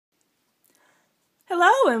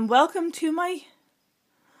Hello and welcome to my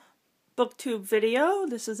booktube video.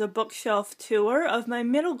 This is a bookshelf tour of my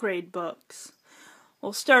middle grade books.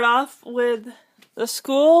 We'll start off with The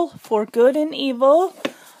School for Good and Evil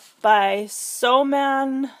by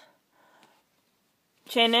Soumen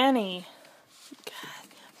Chainani. God,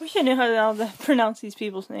 I wish I knew how to pronounce these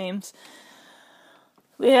people's names.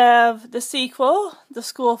 We have the sequel, The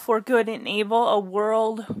School for Good and Evil, A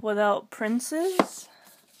World Without Princes.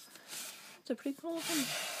 It's a pretty cool one.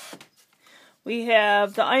 We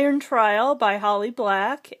have The Iron Trial by Holly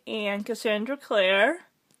Black and Cassandra Clare,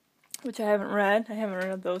 which I haven't read. I haven't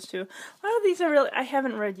read those two. A lot of these I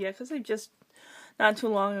haven't read yet because I've just not too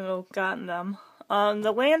long ago gotten them.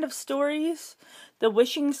 The Land of Stories, The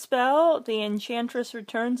Wishing Spell, The Enchantress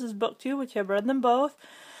Returns is book 2, which I've read them both.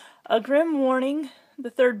 A Grim Warning, the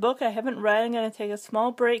third book I haven't read. I'm going to take a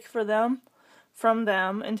small break from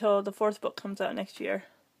them until the fourth book comes out next year.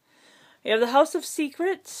 We have The House of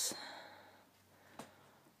Secrets,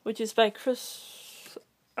 which is by Chris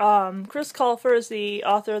Colfer is the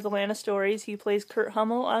author of The Land of Stories. He plays Kurt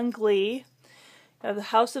Hummel on Glee. We have The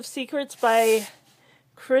House of Secrets by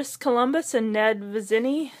Chris Columbus and Ned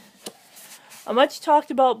Vizzini. A much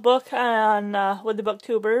talked about book on with the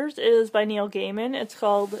booktubers is by Neil Gaiman. It's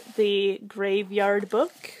called The Graveyard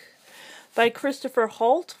Book. By Christopher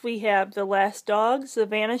Holt, we have The Last Dogs, The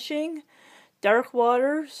Vanishing, Dark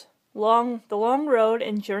Waters, The Long Road,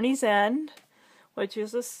 and Journey's End, which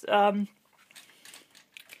is this, I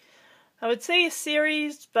would say a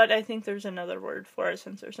series, but I think there's another word for it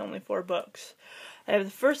since there's only 4 books. I have the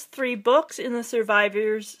first 3 books in the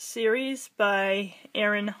Survivors series by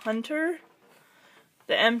Aaron Hunter.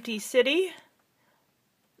 The Empty City,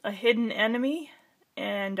 A Hidden Enemy,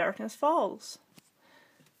 and Darkness Falls.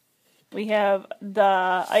 We have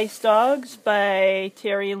The Ice Dogs by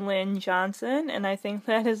Terry Lynn Johnson, and I think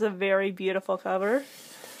that is a very beautiful cover.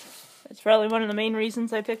 It's probably one of the main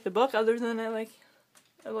reasons I picked the book, other than I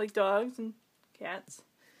like dogs and cats.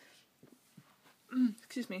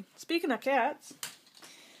 Excuse me. Speaking of cats,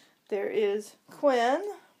 there is Quinn.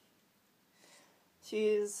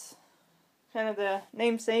 She's kind of the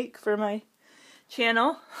namesake for my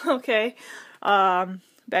channel. Okay.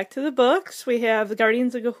 Back to the books. We have the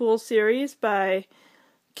Guardians of Ga'Hoole series by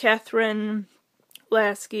Catherine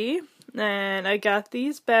Lasky. And I got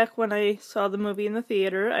these back when I saw the movie in the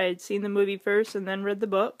theater. I had seen the movie first and then read the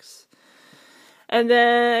books. And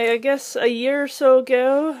then, I guess a year or so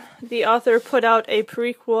ago, the author put out a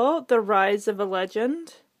prequel, The Rise of a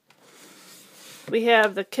Legend. We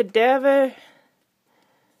have the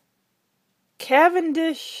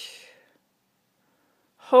Cavendish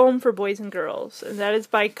Home for Boys and Girls, and that is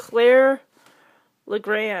by Claire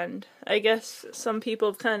Legrand. I guess some people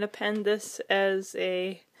have kind of penned this as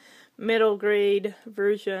a middle grade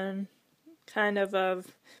version, kind of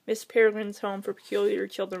Miss Peregrine's Home for Peculiar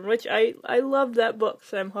Children, which I loved that book,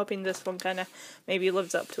 so I'm hoping this one kind of maybe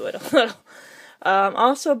lives up to it a little.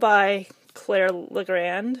 Also by Claire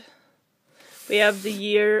Legrand, we have The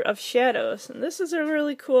Year of Shadows, and this is a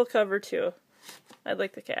really cool cover too. I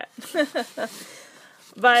like the cat.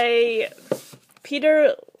 By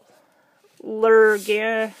Peter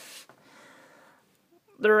Lerangis,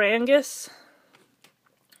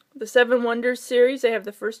 the Seven Wonders series. I have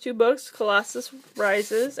the first 2 books, Colossus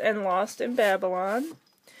Rises and Lost in Babylon.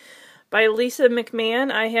 By Lisa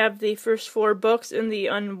McMahon, I have the first 4 books in the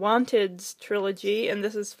Unwanteds trilogy, and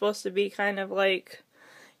this is supposed to be kind of like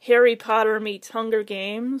Harry Potter meets Hunger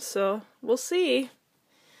Games, so we'll see.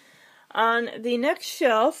 On the next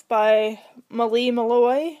shelf, by Malie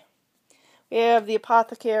Malloy, we have The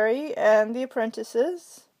Apothecary and The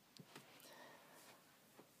Apprentices.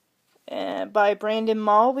 And by Brandon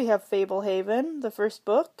Mall, we have Fablehaven, the first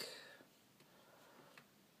book.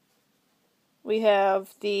 We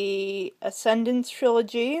have the Ascendance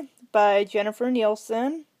trilogy by Jennifer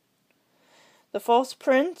Nielsen. The False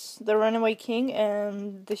Prince, The Runaway King,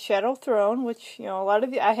 and The Shadow Throne, which, a lot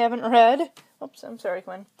of you I haven't read. Oops, I'm sorry,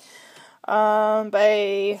 Quinn.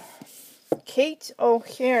 By Kate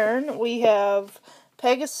O'Hearn, we have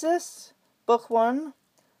Pegasus, Book 1,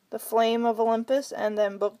 The Flame of Olympus, and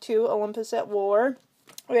then Book 2, Olympus at War.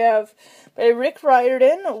 We have, by Rick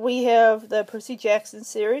Riordan, we have the Percy Jackson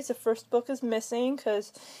series. The first book is missing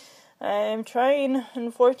because I'm trying,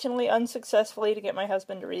 unfortunately, unsuccessfully, to get my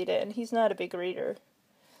husband to read it, and he's not a big reader.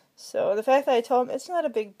 So the fact that I told him it's not a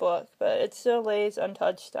big book, but it still lays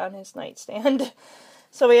untouched on his nightstand.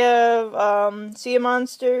 So we have Sea of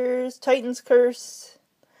Monsters, Titan's Curse,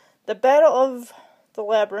 The Battle of the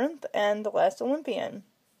Labyrinth, and The Last Olympian.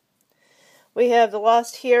 We have The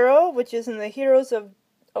Lost Hero, which is in the Heroes of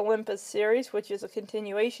Olympus series, which is a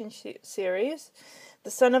continuation series.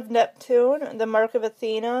 The Son of Neptune, The Mark of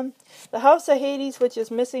Athena, The House of Hades, which is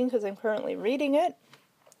missing because I'm currently reading it.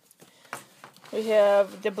 We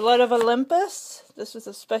have The Blood of Olympus. This was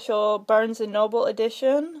a special Barnes & Noble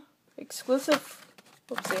edition. Exclusive.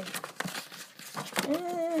 Oopsie.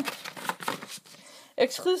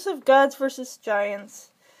 Exclusive Gods vs. Giants.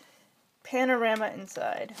 Panorama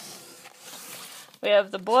inside. We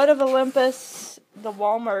have The Blood of Olympus, the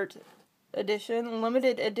Walmart edition,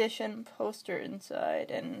 limited edition poster inside,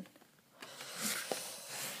 and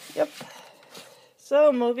yep.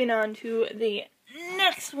 So moving on to the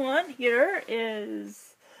next one here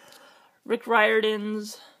is Rick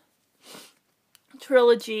Riordan's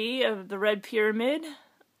trilogy of The Red Pyramid,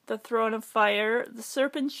 The Throne of Fire, The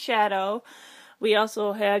Serpent's Shadow. We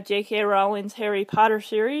also have J.K. Rowling's Harry Potter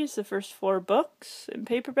series, the first 4 books in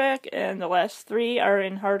paperback, and the last 3 are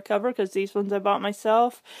in hardcover because these ones I bought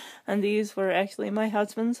myself, and these were actually my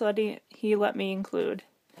husband's, so he let me include.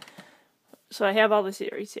 So I have all the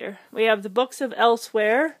series here. We have the Books of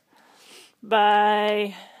Elsewhere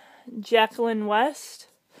by Jacqueline West.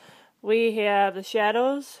 We have The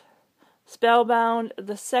Shadows, Spellbound,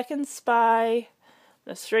 The Second Spy,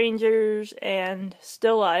 The Strangers, and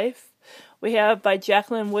Still Life. We have by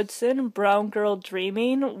Jacqueline Woodson, Brown Girl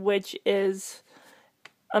Dreaming, which is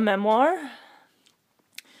a memoir.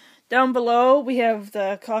 Down below, we have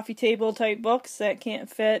the coffee table type books that can't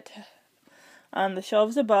fit on the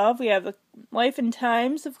shelves above. We have The Life and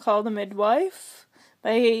Times of Call the Midwife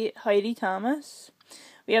by Heidi Thomas.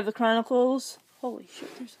 We have the Chronicles. Holy shit,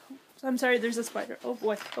 I'm sorry, there's a spider. Oh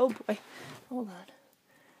boy, oh boy. Hold on.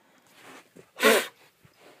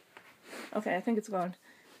 Okay, I think it's gone.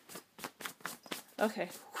 Okay,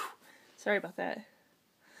 sorry about that.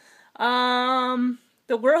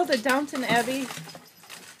 The World of Downton Abbey.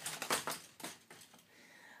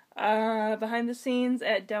 Behind the scenes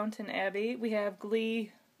at Downton Abbey, we have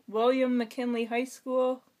Glee, William McKinley High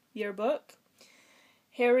School yearbook,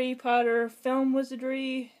 Harry Potter Film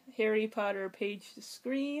Wizardry, Harry Potter Page to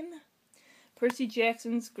Screen, Percy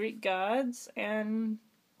Jackson's Greek Gods, and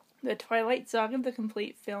the Twilight Saga, the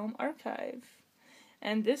complete film archive.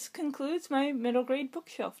 And this concludes my middle grade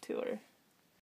bookshelf tour.